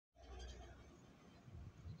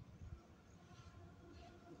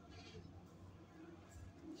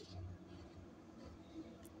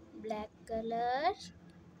black color,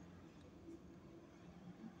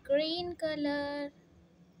 green color,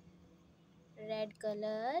 red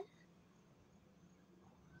color,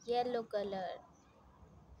 yellow color,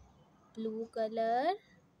 blue color,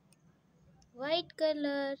 white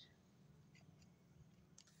color.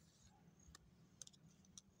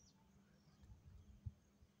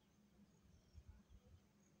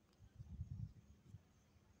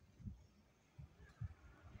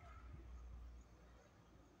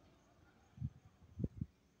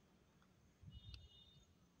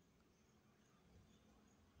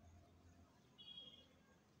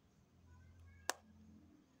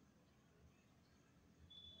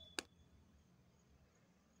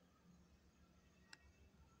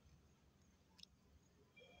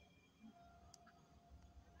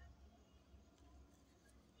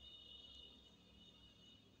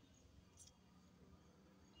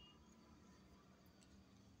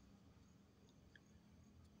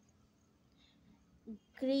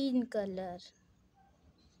 Green color.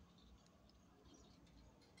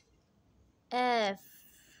 F.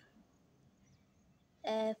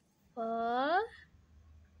 F for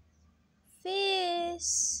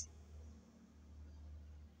fish.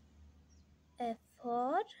 F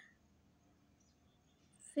for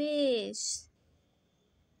fish.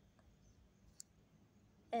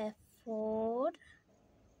 F for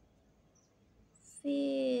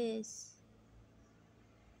fish.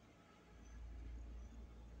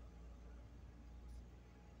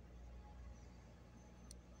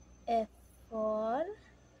 F for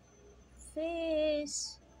fish.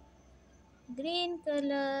 Green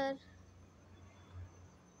color.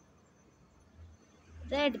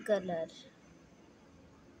 Red color.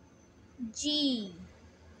 G.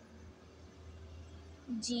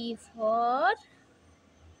 G for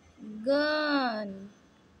gun.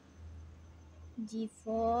 G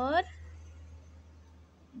for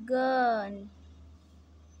gun.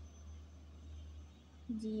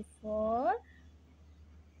 G for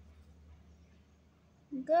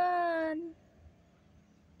gun.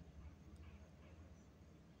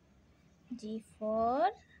 G for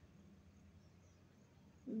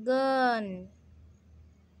gun.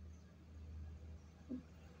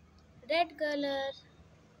 Red color.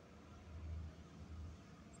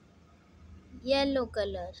 Yellow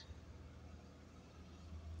color.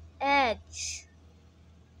 H.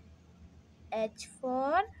 H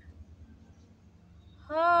for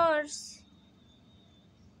horse.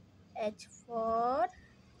 H for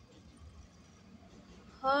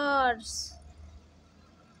horse.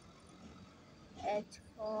 H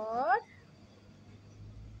for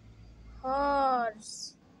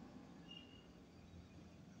horse.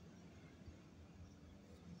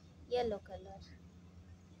 Yellow color.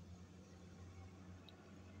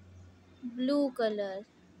 Blue color.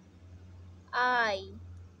 I.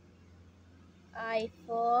 I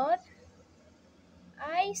for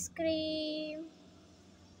ice cream.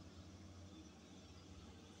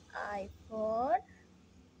 I for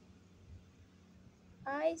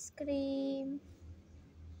ice cream.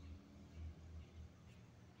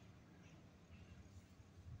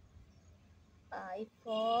 I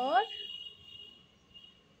for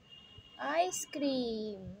ice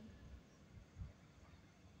cream.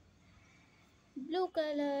 Blue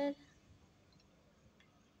color.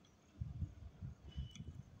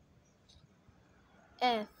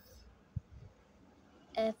 F.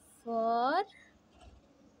 F for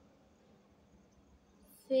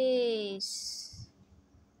fish.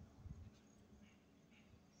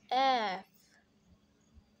 F.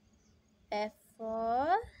 F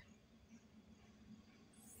for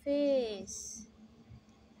fish.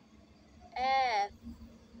 F.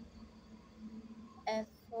 F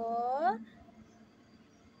for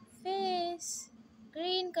fish.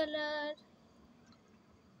 Green color.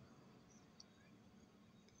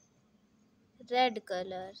 Red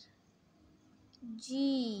color.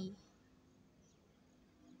 G.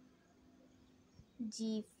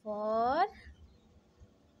 G for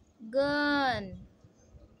gun.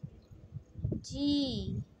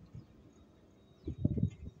 G.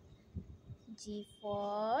 G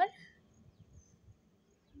for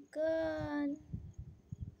gun.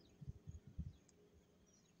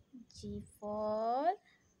 G for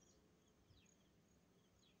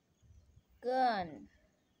gun.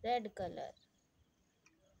 Red color.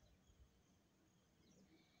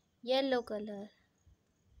 Yellow color.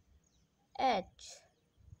 H.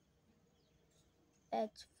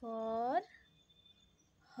 H for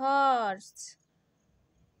horse.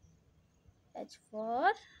 H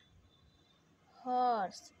for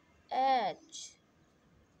horse. H.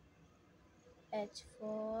 H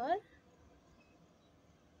for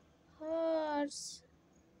horse.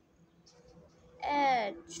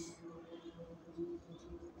 H.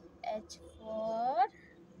 H for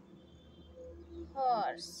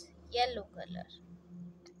horse, yellow color.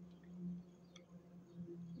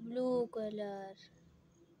 Blue color.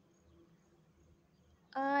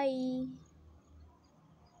 I.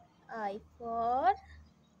 I for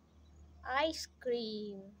ice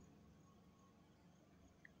cream.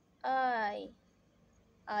 I.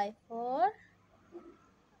 I for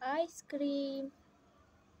ice cream.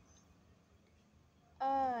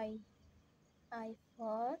 I. I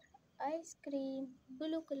for ice cream.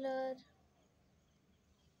 Blue color.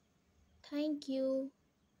 Thank you.